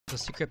The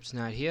secret's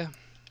not here.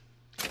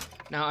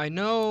 Now I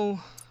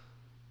know.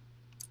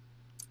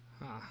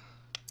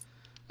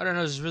 I don't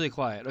know. This is really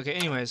quiet. Okay.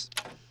 Anyways,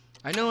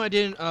 I know I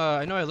didn't.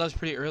 I know I left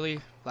pretty early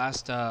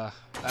last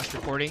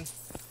recording,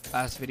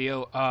 last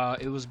video.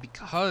 It was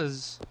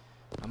because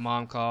my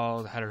mom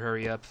called, had to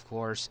hurry up, of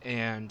course,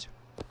 and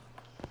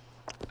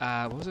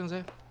what was I gonna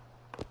say?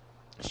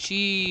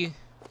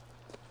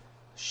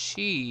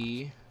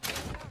 She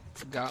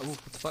got. What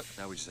the fuck?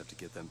 Now we just have to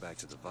get them back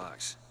to the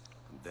box,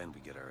 and then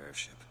we get our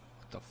airship.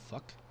 What the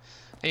fuck?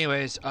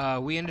 Anyways,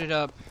 we ended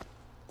up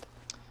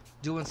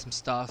doing some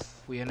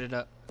stuff. We ended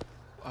up.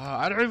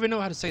 I don't even know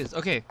how to say this.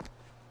 Okay.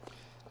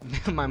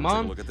 My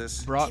mom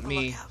brought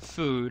me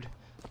food.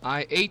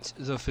 I ate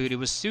the food. It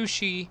was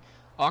sushi,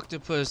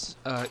 octopus,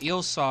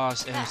 eel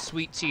sauce, and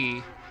sweet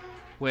tea,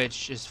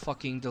 which is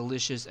fucking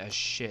delicious as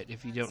shit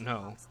if you don't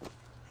know.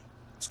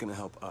 It's gonna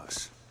help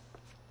us.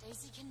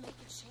 Daisy can make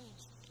a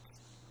change.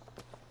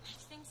 Make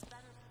things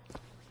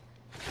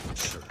better.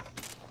 Sure.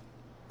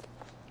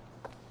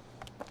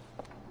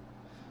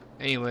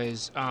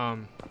 Anyways,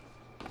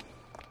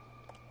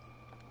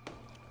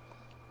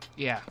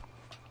 yeah.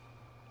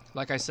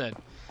 Like I said,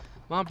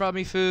 mom brought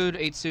me food,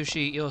 ate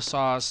sushi, eel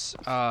sauce,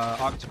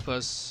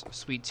 octopus,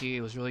 sweet tea.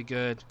 It was really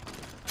good.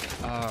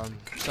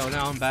 So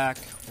now I'm back.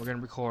 We're gonna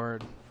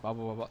record. Blah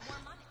blah blah blah.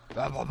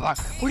 Blah blah blah.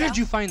 Where did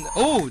you find?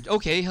 Oh,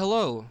 okay.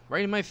 Hello.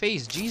 Right in my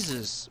face.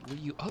 Jesus. Were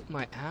you up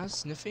my ass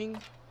sniffing?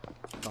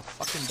 The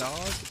fucking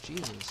dog.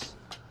 Jesus.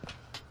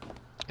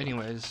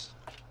 Anyways.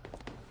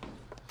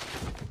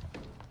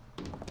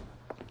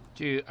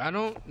 Dude, I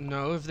don't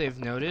know if they've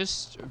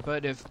noticed,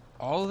 but if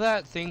all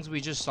that things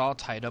we just saw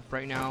tied up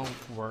right now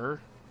were...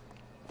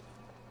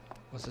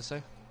 What's this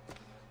say?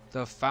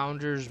 The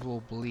founders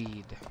will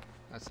bleed.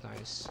 That's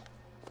nice.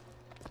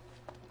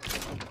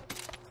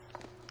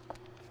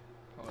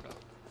 Hold up.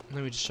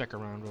 Let me just check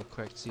around real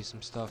quick to see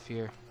some stuff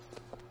here.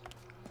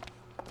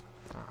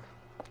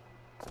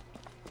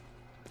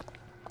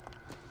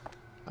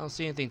 I don't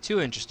see anything too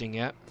interesting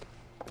yet.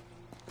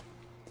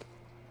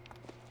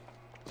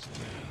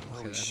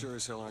 Well, we sure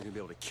as hell aren't gonna be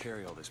able to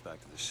carry all this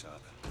back to the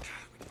shop. God,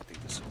 we didn't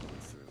think this would go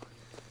through.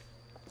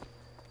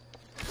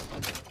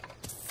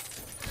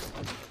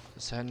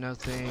 This had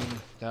nothing.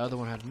 The other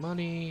one had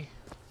money.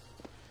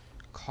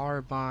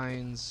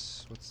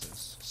 Carbines. What's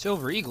this?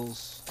 Silver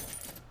Eagles.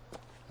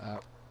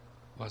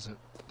 Wasn't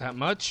that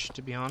much,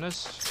 to be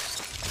honest.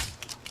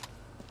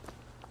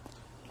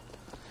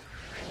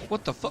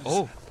 What the fuck?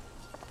 Oh.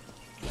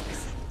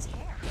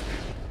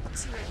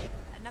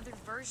 Another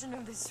version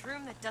of this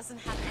room that doesn't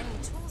have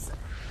any tools in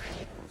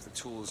it. If the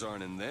tools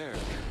aren't in there,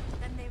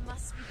 then they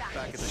must be back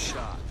at the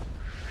shop.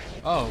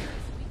 Oh. If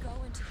we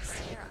go into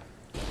this era,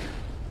 I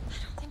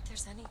don't think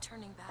there's any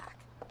turning back.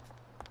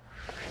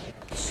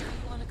 You sure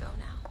you want to go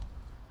now?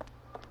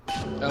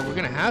 We're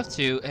gonna have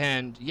to,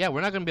 and yeah,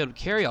 we're not gonna be able to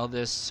carry all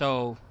this,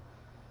 so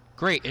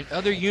great. In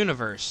other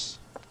universe,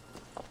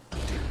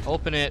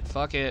 open it,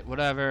 fuck it,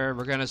 whatever.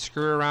 We're gonna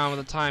screw around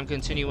with the time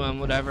continuum,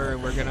 whatever.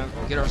 We're gonna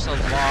get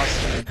ourselves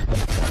lost, and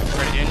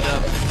we're gonna end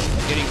up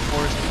getting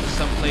forced into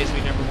some place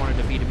we never wanted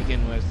to be to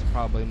begin with,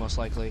 probably, most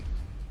likely.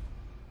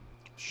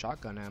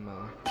 Shotgun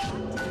ammo.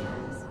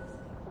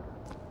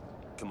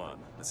 Come on,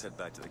 let's head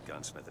back to the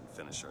gunsmith and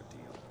finish our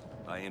deal.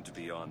 I aim to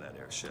be on that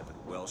airship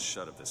and well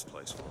shut of this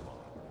place for long.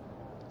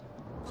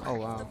 Oh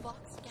wow. If the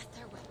Bucks get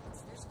their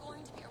weapons, there's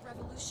going to be a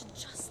revolution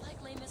just like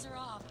Les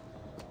Miserables.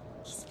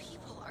 These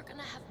people are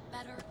gonna have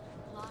better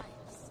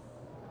lives.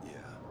 Yeah.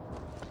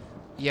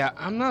 Yeah,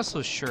 I'm not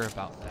so sure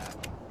about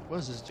that. What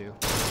does this do?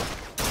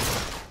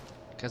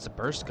 It's a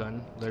burst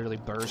gun. Literally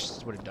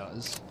bursts what it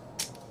does.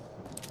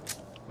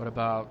 What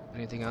about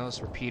anything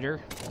else?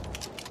 Repeater?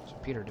 What's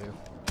repeater do?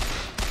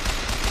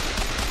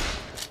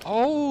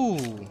 Oh!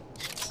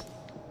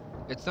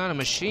 It's not a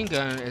machine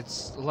gun,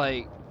 it's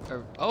like...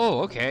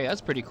 oh, okay,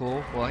 that's pretty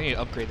cool. Well, I need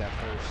to upgrade that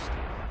first.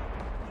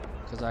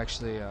 Because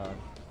actually,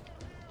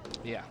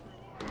 yeah.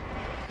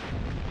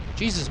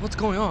 Jesus, what's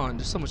going on?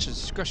 There's so much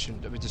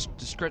discretion. I mean,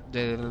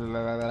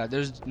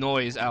 there's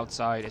noise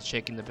outside. It's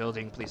shaking the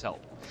building. Please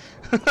help.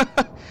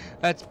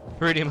 That's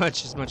pretty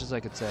much as I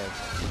could say.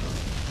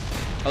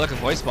 I look at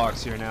voice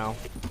box here now.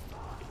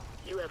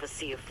 You ever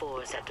see a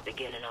forest at the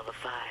beginning of a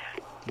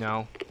fire?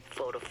 No.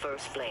 For the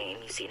first flame,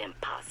 you see them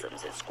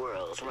possums and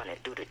squirrels running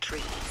through the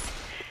trees.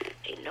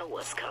 They know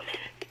what's coming.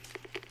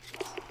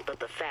 But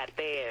the fat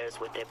bears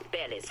with their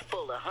bellies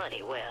full of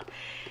honey, well,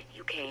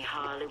 you can't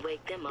hardly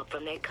wake them up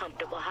from their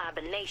comfortable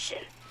hibernation.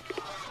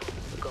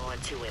 We're going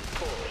to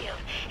Emporium,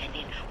 and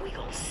then we're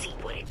gonna see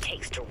what it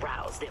takes to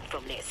rouse them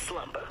from their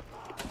slumber.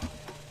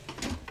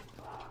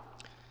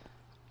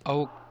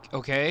 Oh,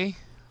 okay.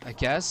 I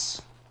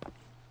guess.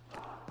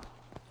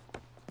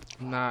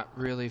 I'm not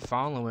really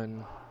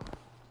following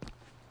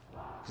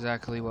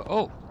exactly what...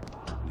 Oh!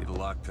 Need a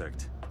lock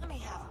picked. Let me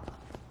have it.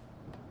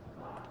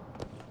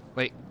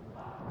 Wait.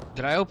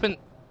 Did I open...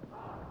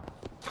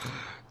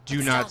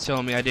 Do not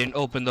tell me I didn't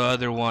open the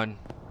other one.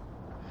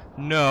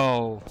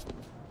 No.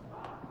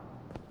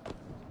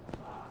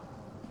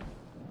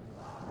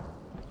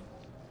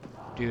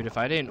 Dude, if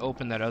I didn't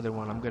open that other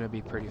one, I'm gonna be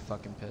pretty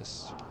fucking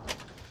pissed.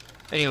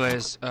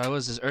 Anyways, what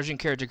was this? Urgent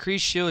care.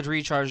 Decrease shield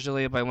recharge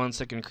delay by 1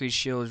 second. Increase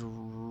shield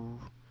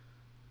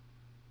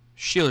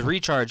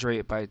recharge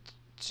rate by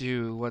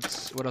 2. What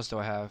else do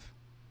I have?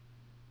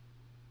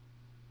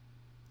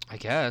 I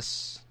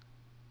guess.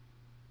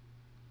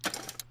 I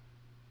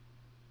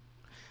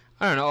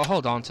don't know. I'll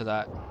hold on to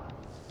that.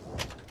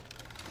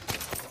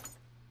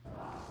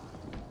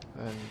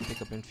 And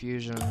pick up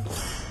infusion.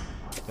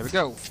 There we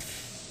go.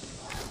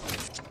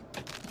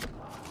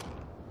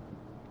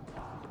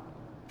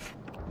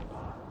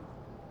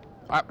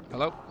 Ah,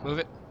 hello, move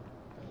it.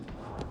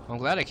 I'm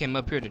glad I came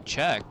up here to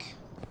check.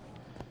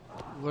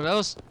 What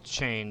else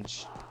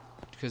changed?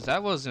 Because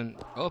that wasn't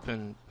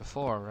open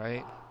before,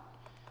 right?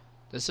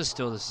 This is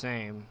still the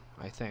same,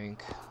 I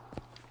think.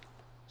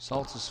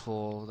 Salt is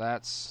full.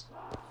 That's...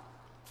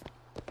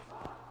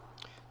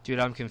 Dude,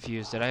 I'm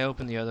confused. Did I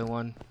open the other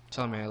one?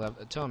 Tell me I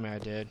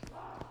did.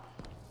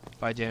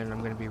 If I didn't,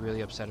 I'm gonna be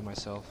really upset at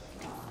myself.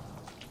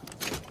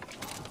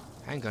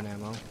 Handgun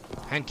ammo.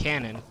 Hand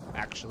cannon,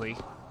 actually.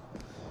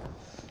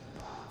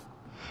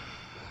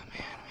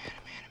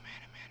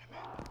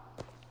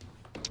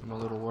 I'm a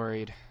little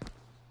worried.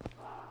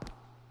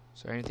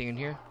 Is there anything in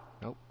here?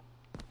 Nope.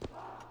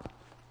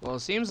 Well, it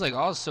seems like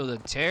also the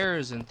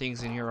tears and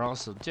things in here are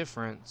also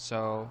different,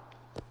 so...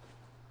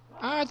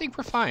 I think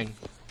we're fine.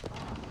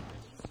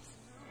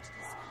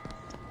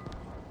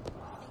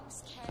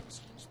 Things can change,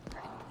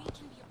 Peter, and we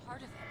can be a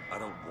part of it. I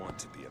don't want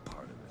to be a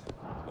part of it.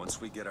 Once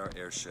we get our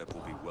airship,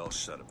 we'll be well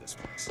shut of this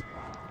place.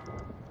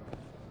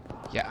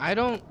 Yeah, I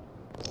don't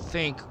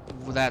think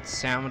that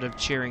sound of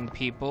cheering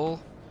people,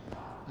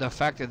 the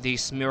fact that they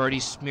already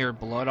smeared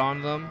blood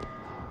on them,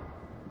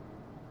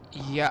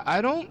 yeah,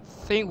 I don't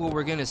think what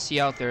we're gonna see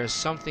out there is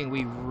something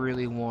we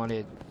really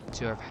wanted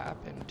to have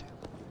happened.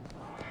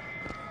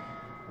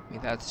 I mean,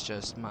 that's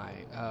just my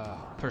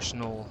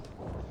personal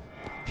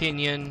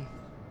opinion.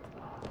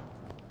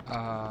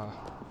 Yeah,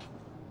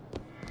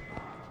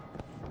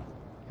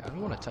 I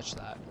don't want to touch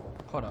that.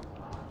 Hold up.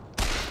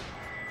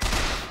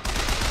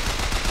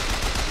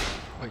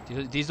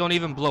 Wait, these don't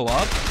even blow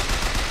up?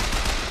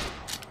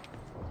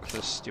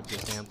 The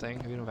stupidest damn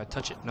thing. Even if I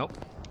touch it, nope.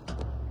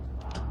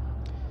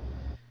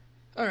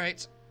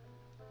 Alright.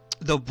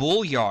 The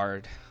Bull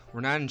Yard.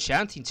 We're not in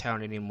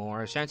Shantytown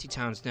anymore.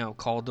 Shantytown's now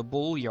called the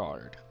Bull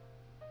Yard.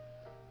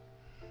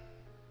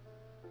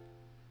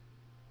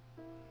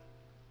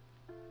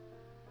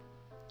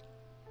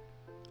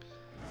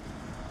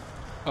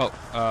 Oh,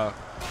 hello?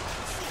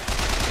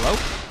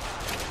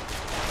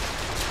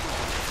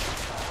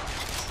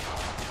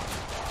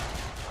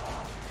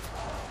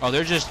 Oh,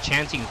 they're just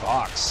chanting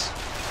Vox.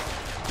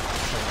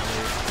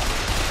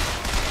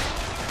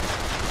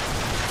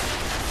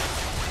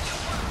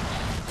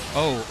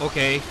 Oh,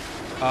 okay. It's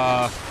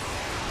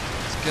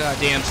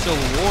goddamn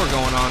Civil War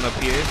going on up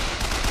here.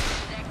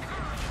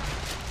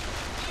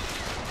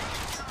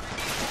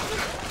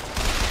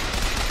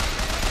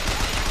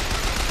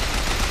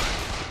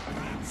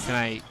 Can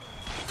I...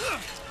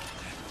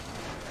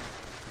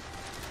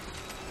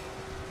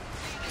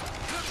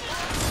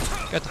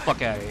 Get the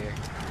fuck out of here.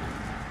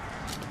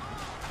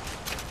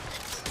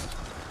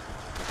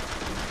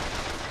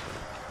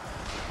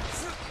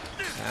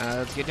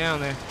 Let's get down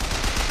there.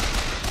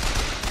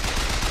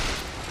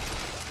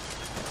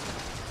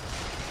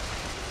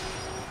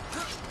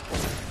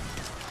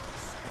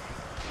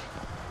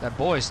 That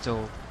boy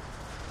still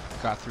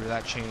got through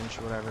that change,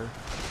 whatever.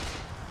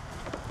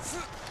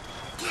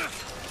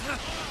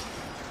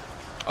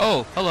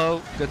 Oh,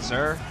 hello, good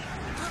sir.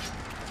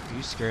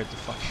 You scared the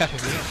fuck out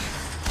of me.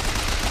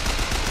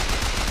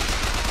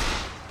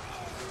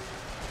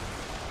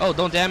 Oh,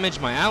 don't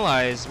damage my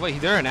allies. Wait,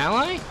 they're an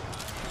ally?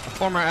 A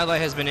former ally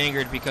has been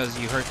angered because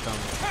you hurt them.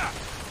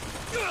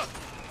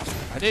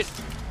 I did...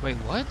 Wait,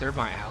 what? They're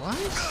my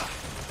allies?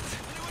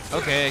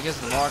 Okay, I guess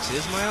the Vox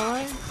is my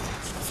ally?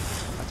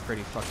 That's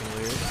pretty fucking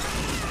weird.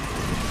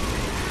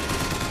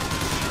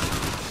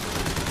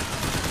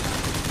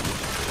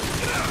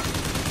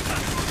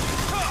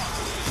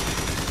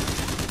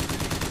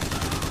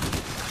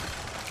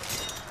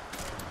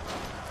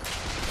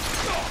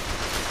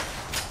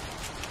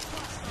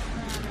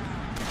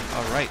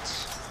 All right.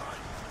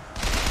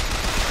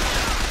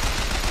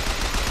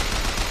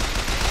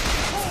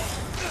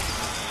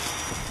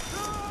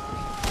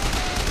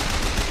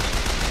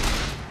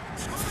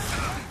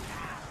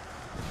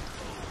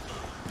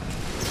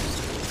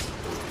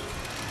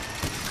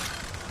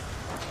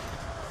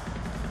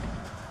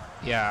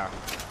 Yeah.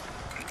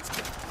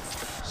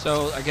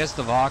 So I guess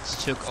the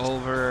Vox took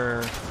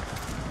over.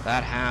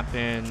 That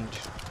happened.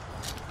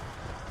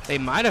 They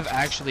might have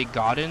actually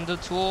gotten the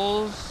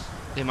tools.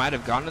 They might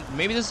have gotten it.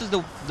 Maybe this is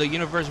the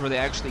universe where they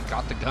actually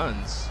got the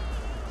guns.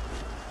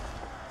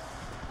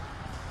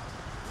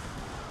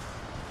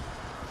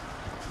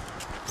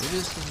 Maybe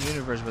this is the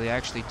universe where they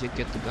actually did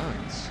get the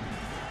guns.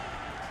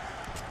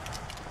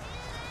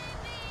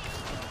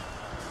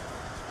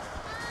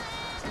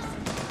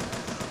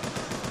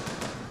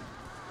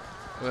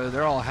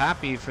 they're all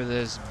happy for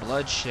this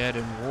bloodshed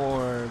and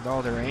war.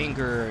 All their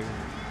anger and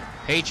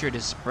hatred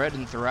is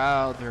spreading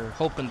throughout. They're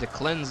hoping to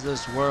cleanse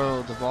this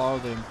world of all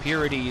the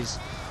impurities.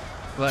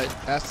 But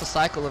that's the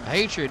cycle of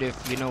hatred,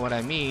 if you know what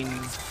I mean.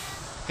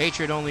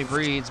 Hatred only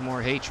breeds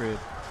more hatred.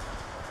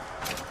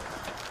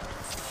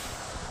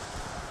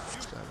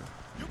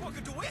 You're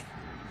walking to it,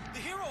 the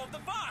hero of the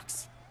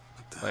Vox.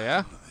 Oh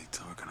yeah? What are they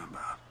talking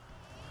about?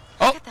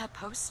 Oh! Look at that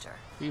poster.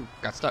 You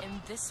got stuck.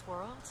 In this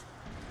world,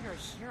 you're a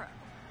hero.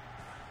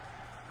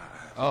 I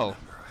Oh.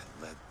 remember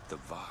I led the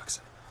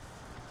Vox.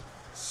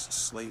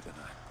 Slate and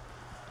I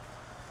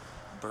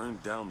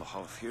burned down the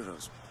Hall of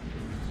Heroes.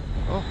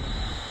 Oh.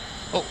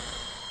 Oh.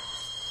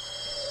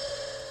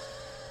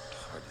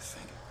 Hard to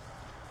think.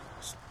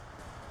 Just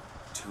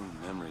two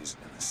memories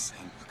in the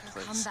same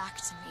place. Come back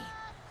to me.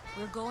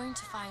 We're going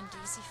to find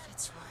Daisy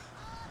Fitzroy.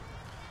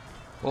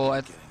 Well,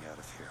 Getting out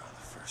of here on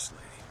the First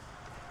Lady.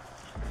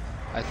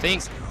 I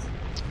think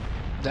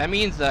that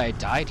means that I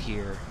died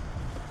here.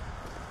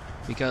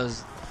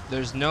 Because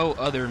there's no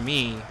other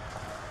me.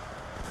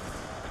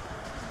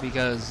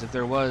 Because if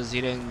there was,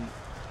 he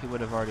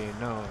would have already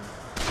known.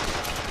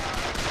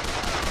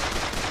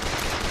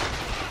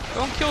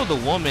 Don't kill the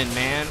woman,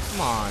 man.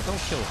 Come on, don't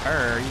kill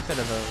her. You could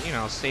have, you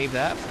know, saved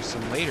that for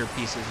some later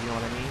pieces, you know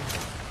what I mean?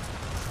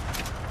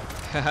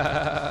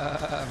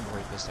 I'm a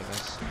rapist, I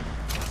guess.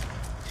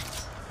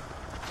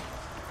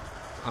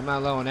 I'm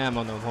not low on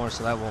ammo no more,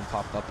 so that won't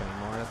pop up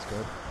anymore. That's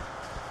good.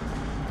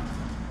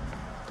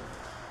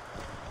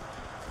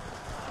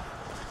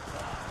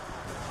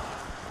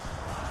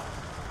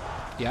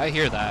 Yeah, I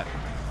hear that.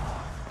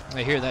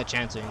 I hear that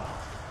chanting.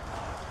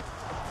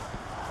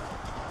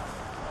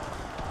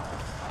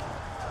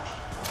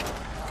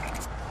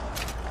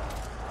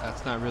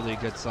 That's not really a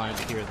good sign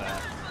to hear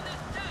that.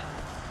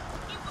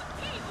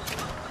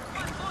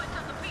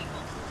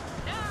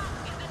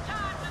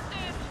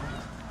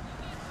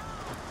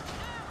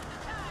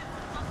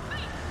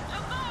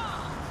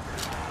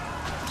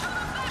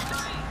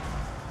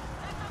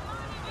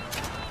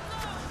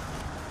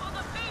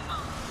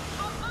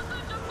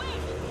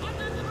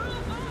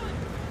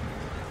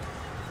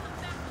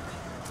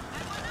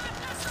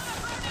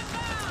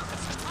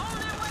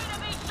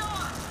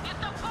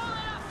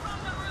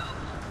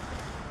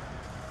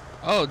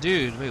 Oh,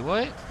 dude, wait,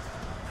 what?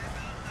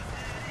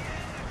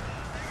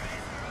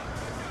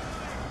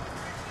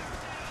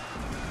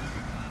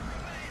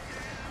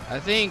 I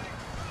think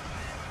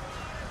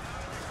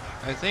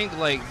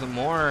like the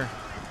more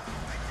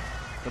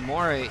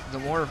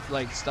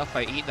like stuff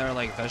I eat that are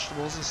like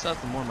vegetables and stuff,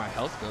 the more my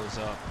health goes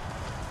up.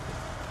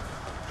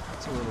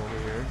 That's a little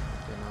weird.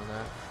 Didn't know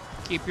that.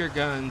 Keep your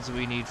guns,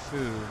 we need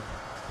food.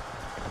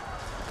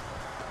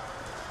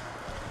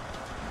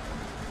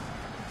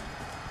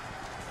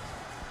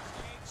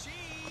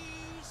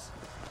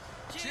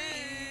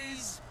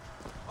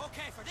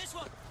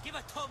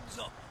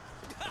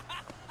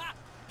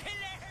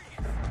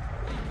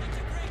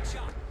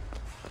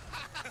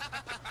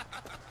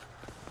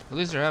 At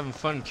least they're having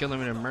fun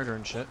killing me and murder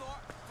and shit.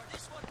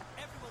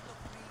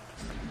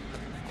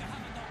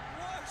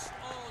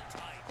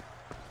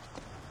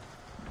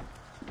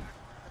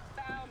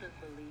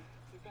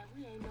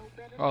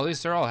 Oh, at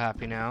least they're all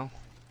happy now.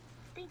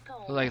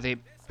 Look like they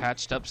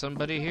patched up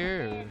somebody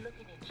here. Or...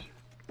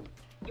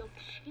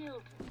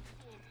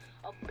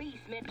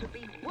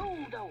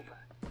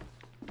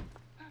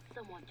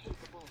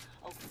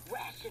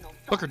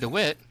 Booker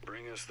DeWitt.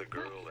 Bring us the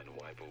girl and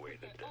wipe away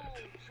the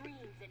debt.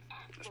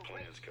 As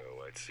plans go,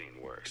 I'd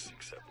seen worse,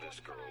 except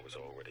this girl was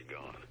already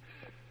gone.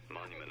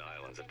 Monument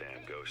Island's a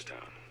damn ghost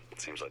town.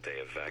 It seems like they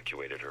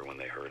evacuated her when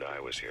they heard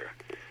I was here.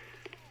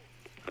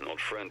 An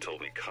old friend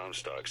told me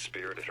Comstock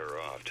spirited her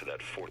off to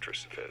that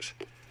fortress of his.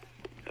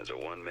 As a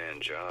one-man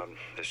job,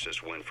 this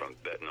just went from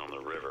betting on the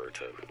river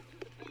to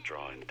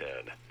drawing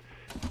dead.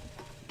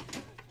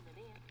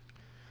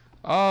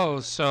 Oh,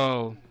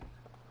 so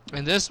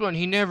in this one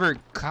he never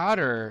caught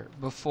her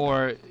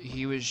before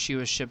she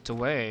was shipped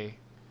away.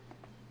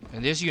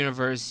 In this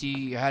universe,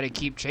 he had to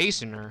keep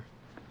chasing her,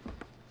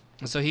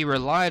 and so he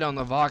relied on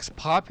the Vox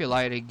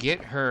Populi to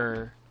get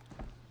her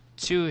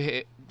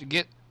to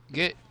get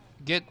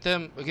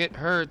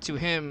her to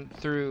him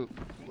through.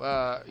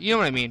 You know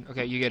what I mean?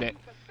 Okay, you get it.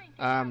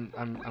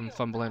 I'm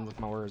fumbling with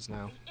my words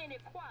now.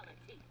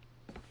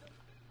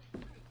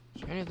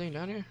 Is there anything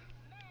down here?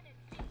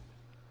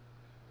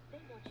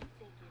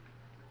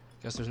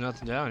 Guess there's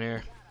nothing down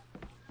here.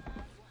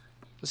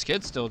 This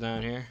kid's still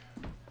down here.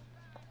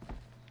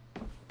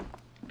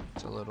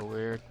 It's a little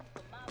weird.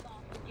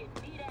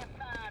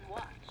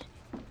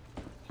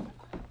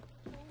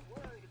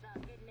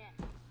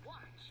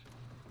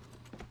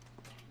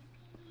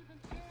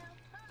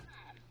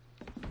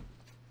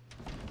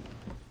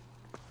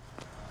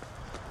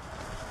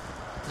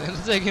 They're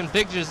taking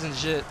pictures and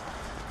shit.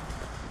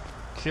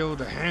 Kill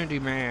the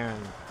handyman.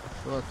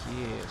 Fuck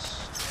yes.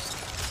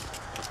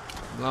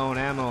 Blowing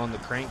ammo on the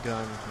crank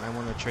gun. I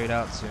want to trade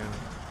out soon.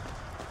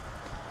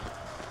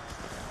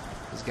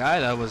 This guy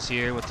that was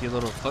here with the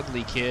little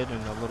fugly kid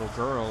and the little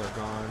girl are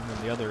gone, and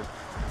the other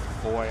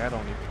boy. I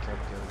don't even care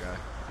about the other guy.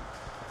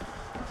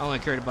 I only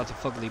cared about the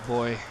fugly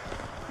boy.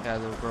 Had a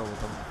little girl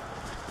with him.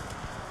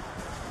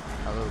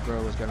 That little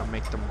girl was gonna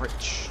make them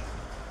rich.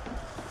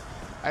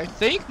 I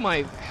think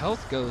my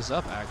health goes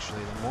up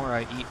actually the more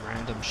I eat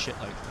random shit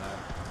like that.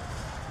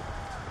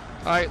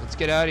 Alright, let's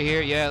get out of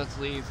here. Yeah, let's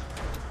leave.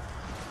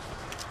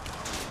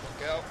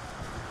 Go.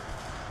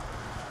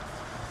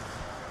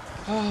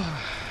 Oh,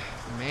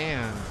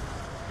 man.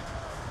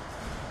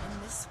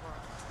 In this world,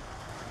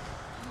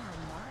 you're a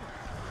martyr.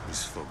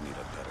 These folk need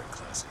a better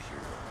class of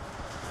hero.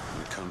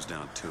 When it comes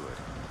down to it,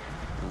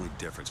 the only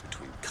difference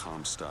between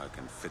Comstock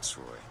and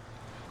Fitzroy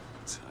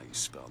is how you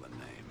spell the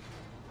name.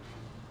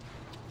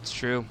 It's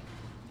true.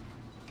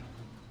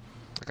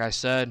 Like I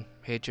said,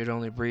 hatred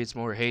only breeds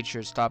more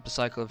hatred. Stop the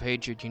cycle of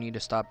hatred. You need to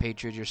stop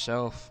hatred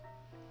yourself.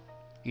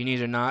 You need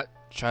to not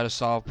try to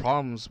solve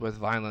problems with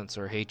violence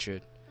or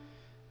hatred.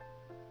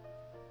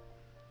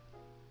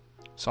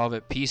 Solve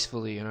it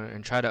peacefully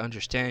and try to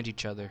understand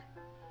each other.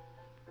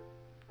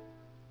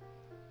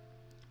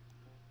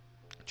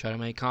 Try to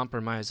make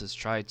compromises.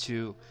 Try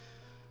to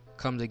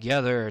come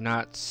together,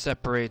 not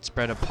separate,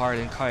 spread apart,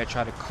 and try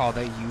to call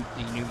that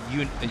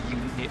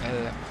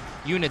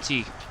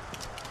unity.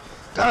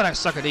 God, I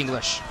suck at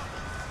English.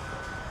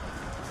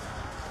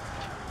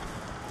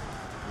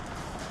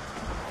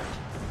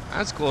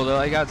 That's cool though.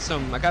 I got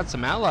some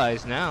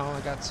allies now. I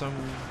got some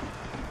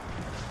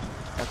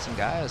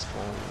guys for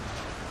me.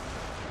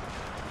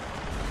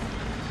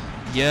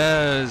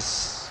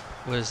 Yes.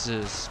 What is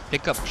this?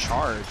 Pick up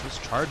charge. What's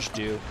charge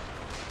do?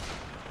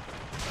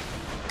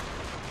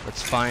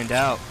 Let's find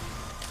out.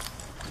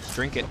 Let's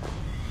drink it.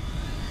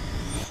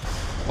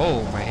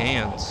 Oh, my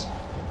hands.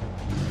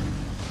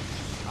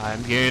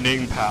 I'm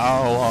gaining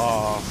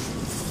power.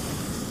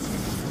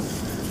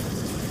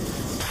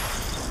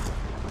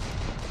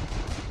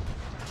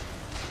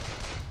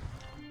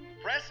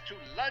 Press to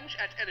lunge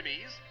at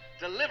enemies,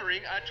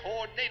 delivering a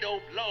tornado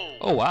blow.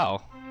 Oh,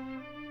 wow.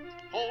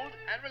 Hold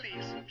and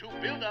release to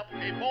build up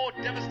a more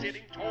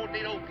devastating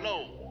tornado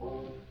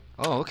blow.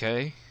 Oh,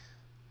 okay.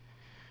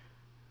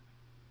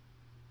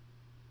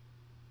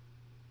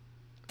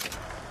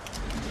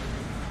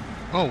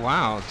 Oh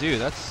wow, dude,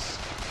 let's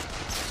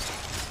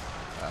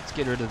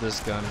get rid of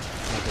this gun.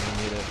 Not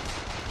gonna need it.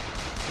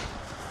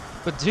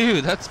 But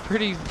dude, that's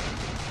pretty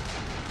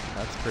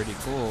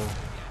cool.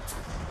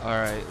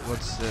 Alright,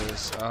 what's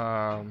this?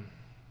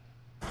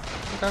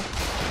 Okay.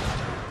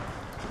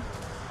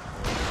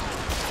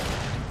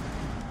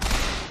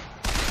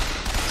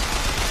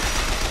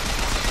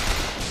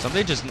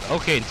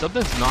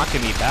 Something's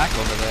knocking me back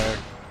over there.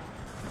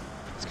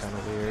 It's kind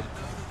of weird.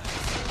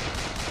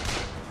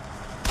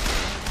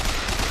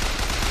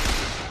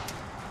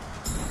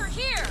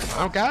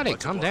 Oh, got it.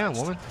 Calm down,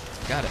 woman.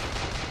 Got it.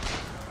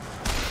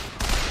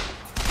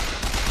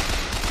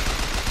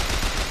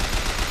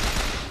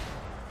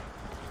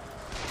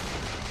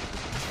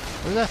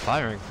 Where's that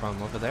firing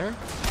from? Over there?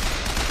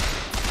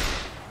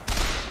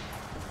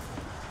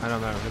 I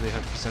don't know. I'm really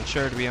 100%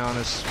 sure, to be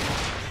honest.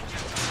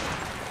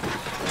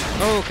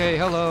 Okay,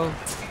 hello.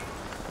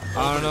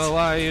 I don't know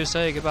why you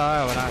say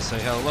goodbye when I say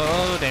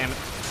hello. Damn it.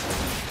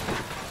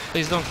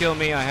 Please don't kill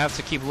me. I have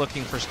to keep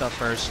looking for stuff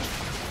first.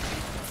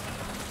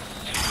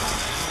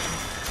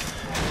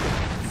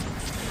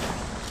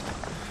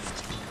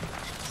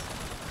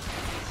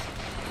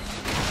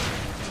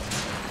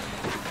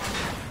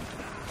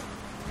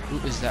 Who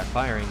is that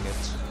firing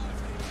it?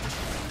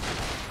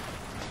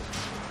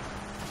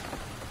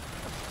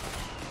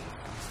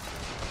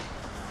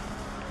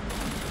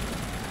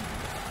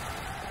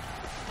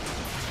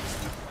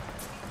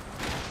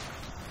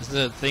 Is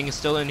the thing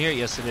still in here?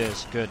 Yes, it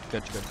is. Good,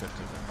 good, good, good, good.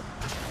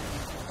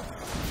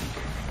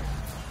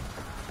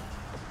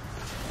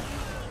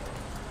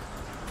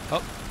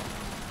 Oh.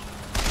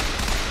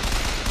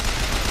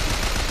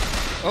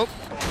 Oh.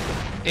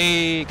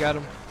 Hey, got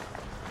him.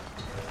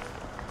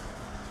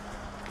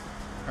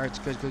 Alright, it's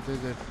good, good,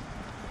 good, good.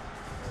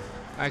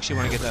 I actually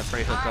want to get that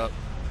freight hook up.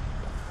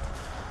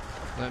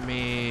 Let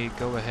me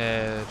go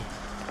ahead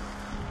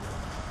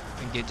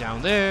and get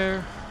down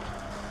there.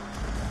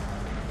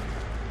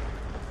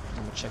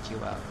 I'm gonna check you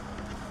out.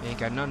 You ain't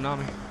got nothing on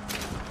me.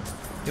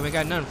 You ain't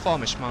got nothing for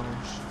me, schmoes.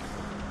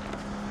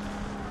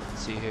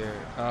 Let's see here.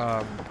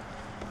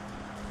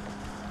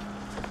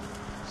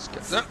 Let's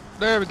get that.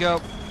 There we go.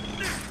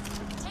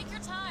 Take your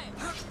time.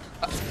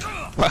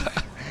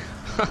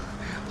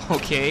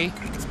 Okay.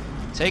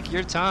 Take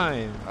your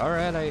time.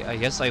 Alright, I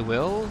guess I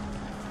will.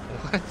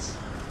 What?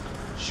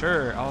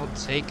 Sure, I'll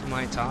take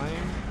my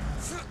time.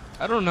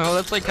 I don't know,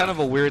 that's like kind of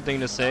a weird thing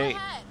to say. Go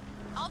ahead.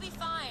 I'll be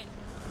fine.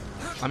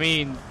 I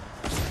mean,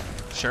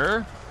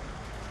 sure.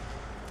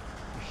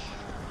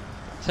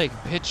 It's like,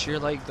 bitch, you're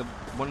like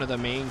one of the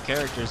main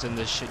characters in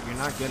this shit. You're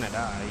not gonna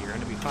die. You're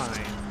gonna be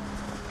fine.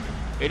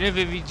 And if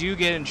you do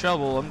get in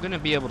trouble, I'm gonna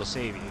be able to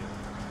save you.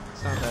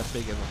 It's not that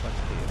big of a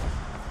fucking deal.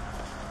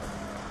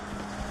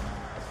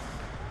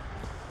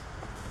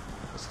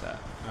 What's that?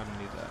 I don't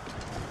need that.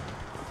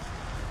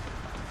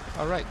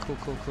 Alright, cool,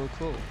 cool, cool,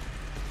 cool.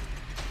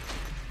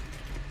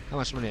 How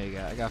much money I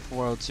got? I got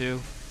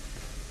 402.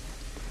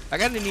 I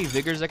got any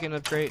vigors I can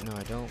upgrade? No,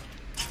 I don't.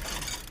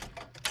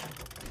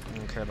 I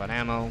don't care about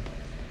ammo.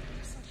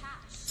 Some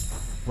cash.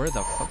 Where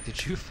the fuck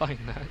did you find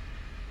that?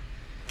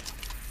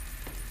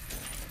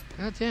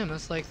 God damn,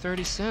 that's like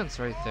 30 cents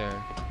right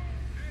there.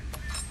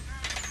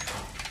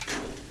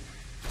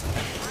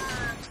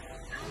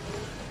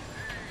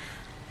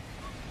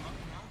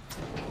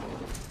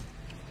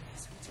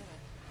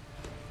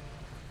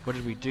 What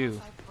did we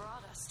do? I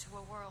brought us to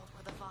a world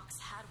where the Vox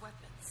had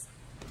weapons.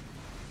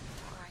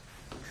 Or I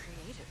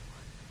created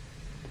one.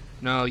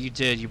 No, you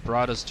did. You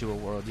brought us to a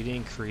world. You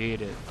didn't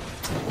create it.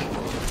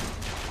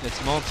 It's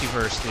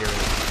multiverse theory.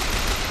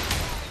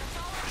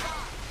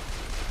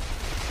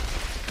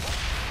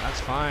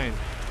 That's fine.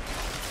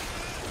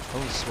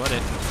 Don't sweat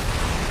it.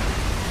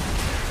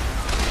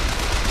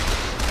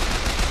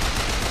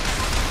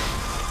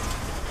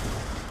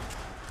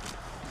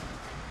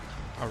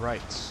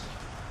 Alright.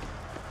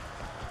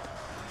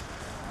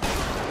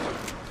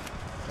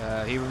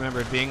 He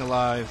remembered being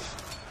alive.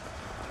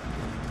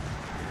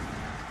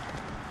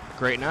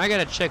 Great, now I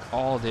gotta check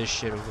all this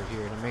shit over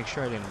here to make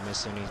sure I didn't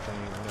miss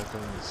anything.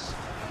 Nothing's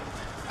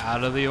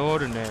out of the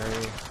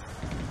ordinary.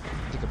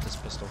 Pick up this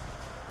pistol.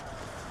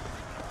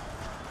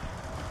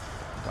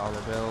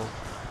 Dollar bill.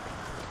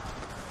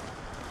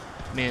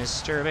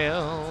 Mr.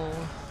 Bill.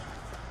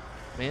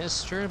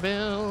 Mr.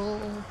 Bill.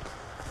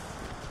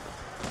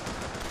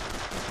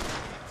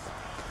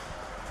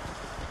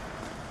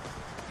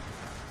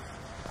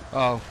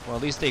 Oh, well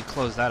at least they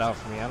closed that out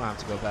for me. I don't have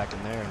to go back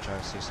in there and try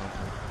to see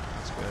something.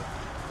 That's good.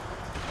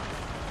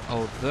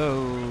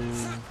 Although...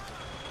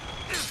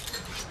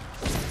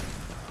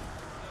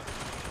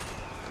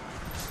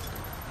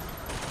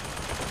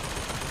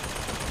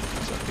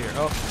 what's up here?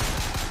 Oh.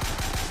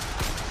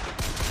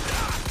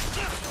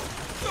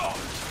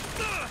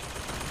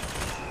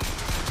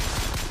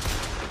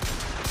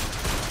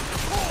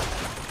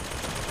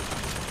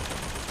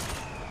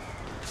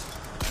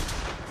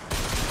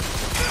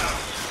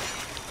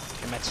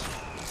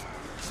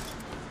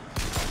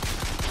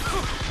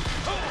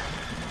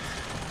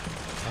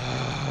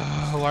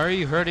 Why are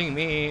you hurting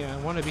me? I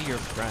want to be your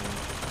friend.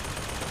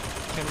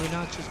 Can we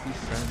not just be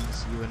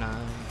friends, you and I?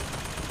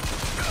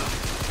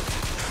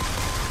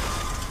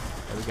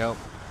 There we go.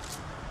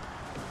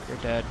 You're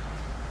dead.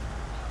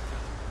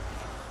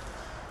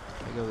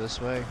 I go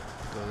this way.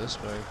 Go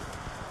this way.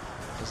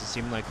 Doesn't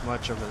seem like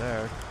much over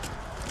there.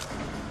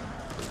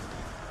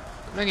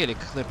 I'm gonna get a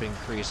clip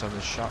increase on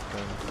this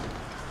shotgun.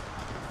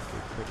 Be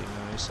pretty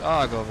nice. Oh,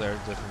 I'll go over there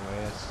a different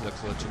way. It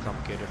looks a little too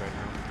complicated right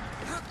now.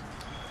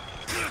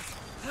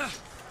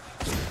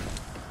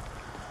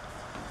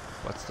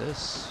 What's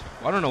this?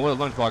 Well, I don't know what a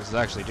lunchbox is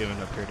actually doing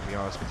up here, to be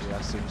honest with you.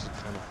 That seems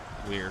kind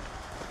of weird.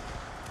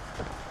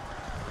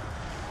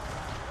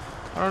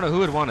 I don't know who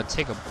would want to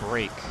take a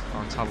break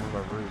on top of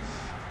a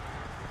roof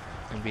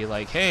and be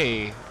like,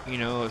 hey, you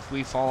know, if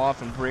we fall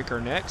off and break our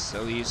necks,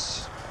 at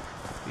least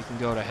we can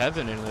go to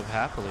heaven and live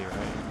happily,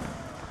 right?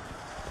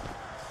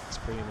 That's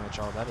pretty much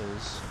all that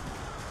is.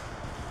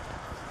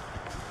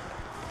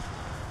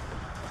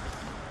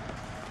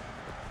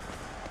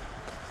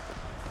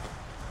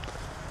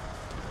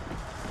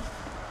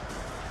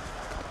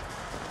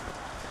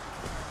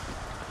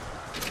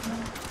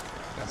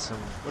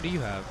 What do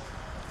you have?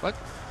 What?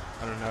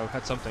 I don't know.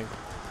 Had something.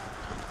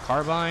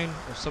 Carbine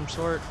of some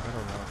sort? I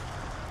don't know.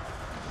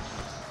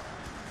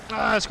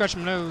 Ah, I scratched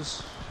my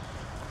nose.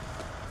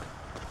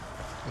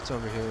 What's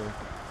over here?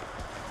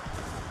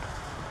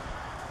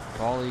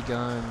 Volley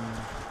gun.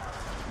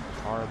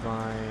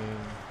 Carbine.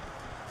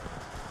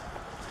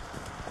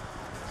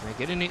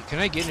 Can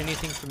I get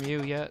anything from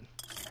you yet?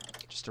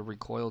 Just a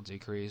recoil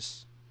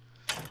decrease.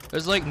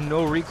 There's like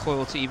no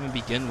recoil to even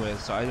begin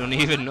with, so I don't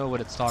even know what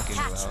it's talking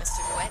about.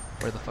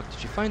 Where the fuck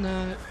did you find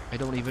that? I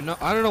don't even know.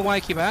 I don't know why I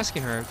keep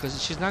asking her,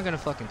 because she's not gonna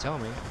fucking tell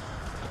me.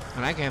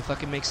 And I can't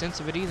fucking make sense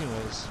of it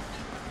anyways.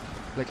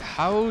 Like,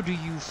 how do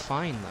you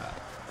find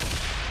that?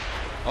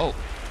 Oh.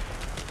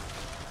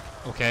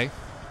 Okay.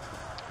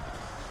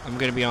 I'm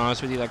gonna be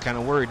honest with you, that kind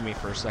of worried me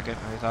for a second.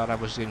 I thought I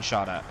was getting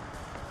shot at.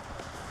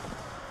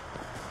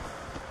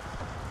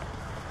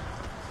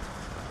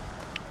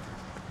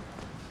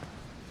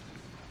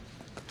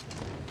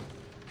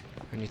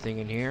 Anything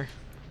in here?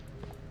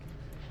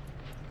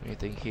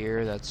 Anything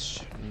here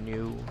that's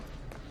new?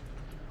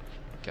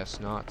 Guess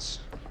not.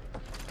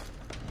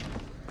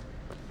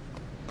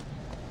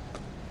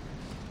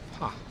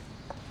 Huh.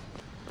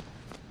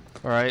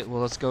 Alright,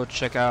 well let's go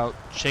check out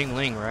Cheng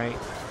Ling, right?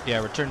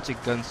 Yeah, return to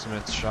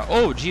gunsmith's shop.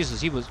 Oh,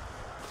 Jesus, he was...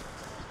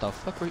 What the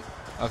fuck were you...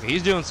 Okay,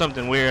 he's doing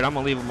something weird. I'm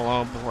gonna leave him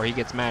alone before he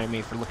gets mad at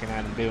me for looking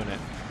at him doing it.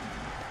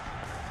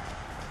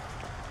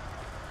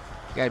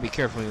 You gotta be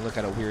careful when you look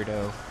at a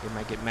weirdo. They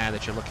might get mad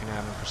that you're looking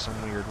at him for some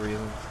weird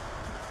reason.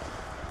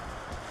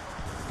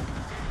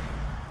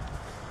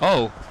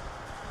 Oh.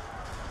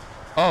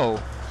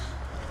 Oh.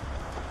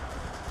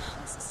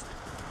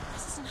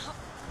 This is not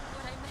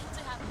what I meant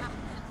to have happen.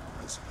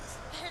 Elizabeth,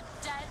 They're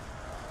dead.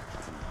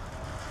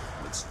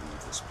 let's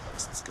leave this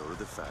place. Let's go to the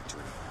the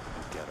factory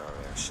and get our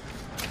airship.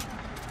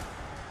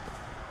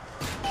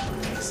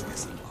 This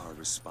isn't our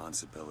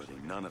responsibility,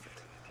 none of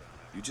it.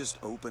 You just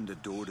opened a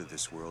door to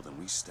this world and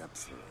we stepped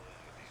through.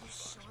 Are you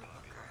sure,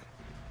 Booker?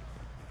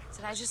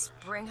 Did I just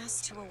bring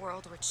us to a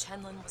world where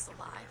Chenlin was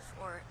alive,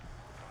 or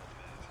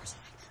did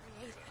I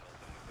create it?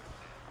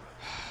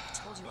 I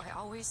told you I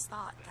always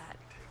thought that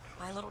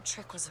my little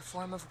trick was a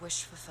form of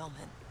wish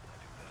fulfillment.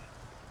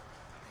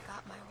 I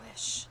got my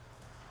wish.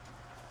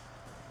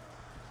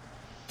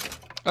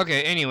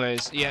 Okay,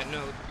 anyways, yeah,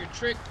 no, your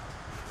trick,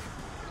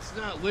 it's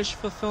not wish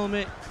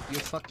fulfillment, you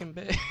fucking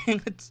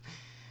bitch.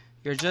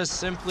 You're just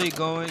simply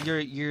going,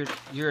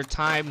 you're a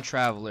time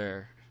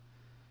traveler.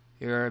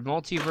 You're a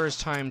multiverse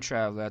time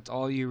traveler, that's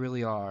all you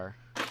really are.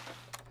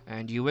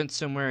 And you went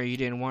somewhere you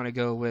didn't want to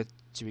go with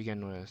to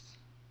begin with.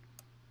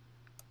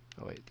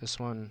 Oh wait, this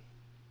one.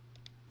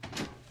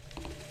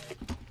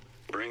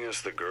 Bring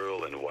us the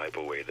girl and wipe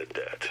away the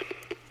debt.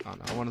 Oh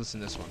no, I want to listen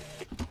to this one.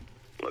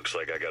 Looks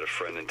like I got a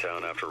friend in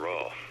town after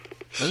all.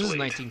 This is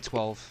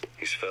 1912.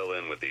 He's fell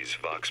in with these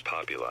Vox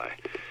Populi.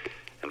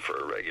 And for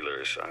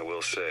irregulars, I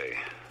will say,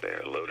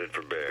 they're loaded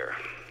for bear.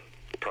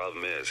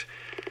 Problem is,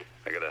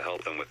 I gotta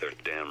help them with their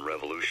damn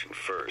revolution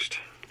first.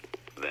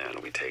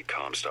 Then we take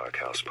Comstock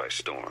House by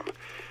storm.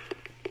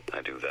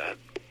 I do that,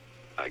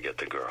 I get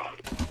the girl.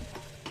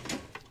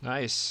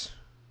 Nice.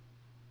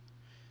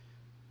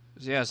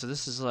 Yeah, so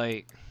this is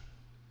like...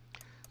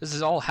 This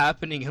is all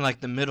happening in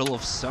like the middle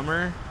of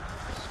summer.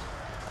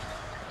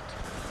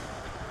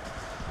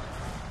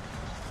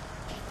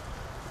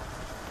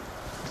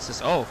 What's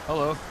this? Oh,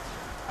 hello.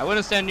 I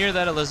wouldn't stand near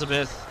that,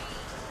 Elizabeth.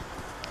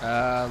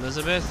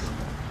 Elizabeth?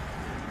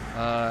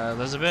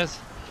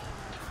 Elizabeth?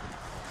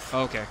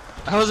 Okay.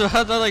 I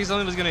thought like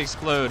something was gonna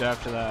explode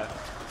after that.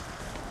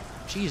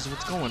 Jeez,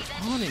 what's going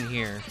on in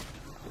here?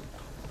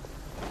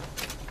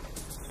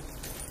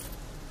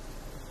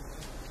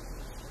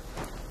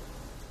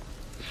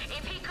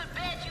 If he could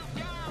bed you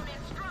down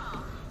in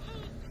straw,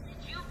 he'd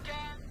bed you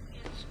down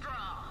in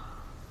straw.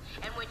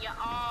 And when your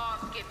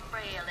arms get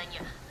frail and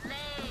your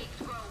legs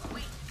grow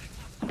weak.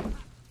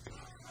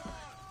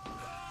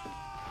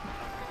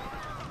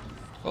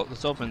 Oh,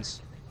 this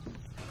opens.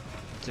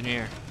 What's in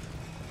here?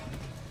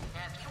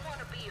 Now, if you want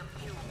to be a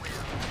few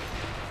will,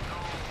 go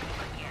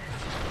again.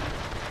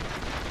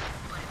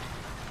 But if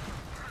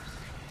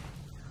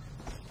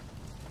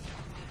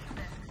you're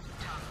best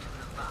talk to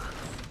the box.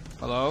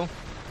 Hello?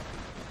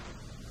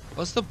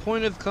 What's the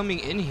point of coming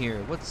in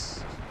here?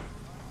 What's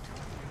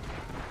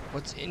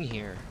in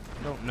here?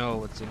 I don't know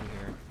what's in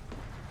here.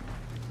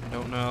 I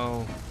don't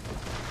know.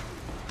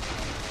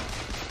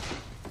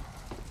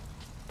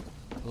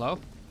 Hello?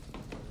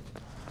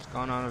 What's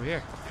going on over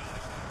here?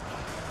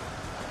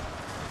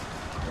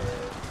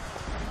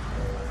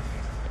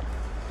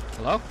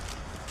 Hello?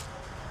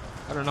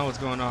 I don't know what's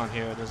going on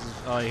here. This is,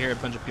 I hear a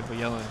bunch of people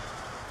yelling.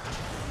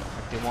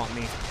 Like they want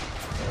me.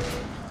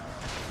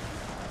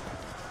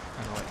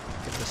 Oh, wait,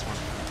 get this one.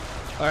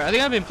 Alright, I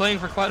think I've been playing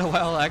for quite a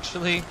while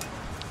actually.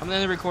 I'm gonna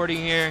end the recording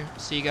here.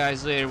 See you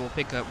guys later. We'll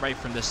pick up right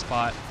from this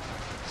spot.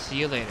 See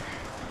you later.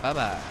 Bye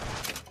bye.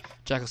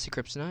 Jackal C.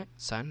 Kryptonite,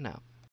 signing out.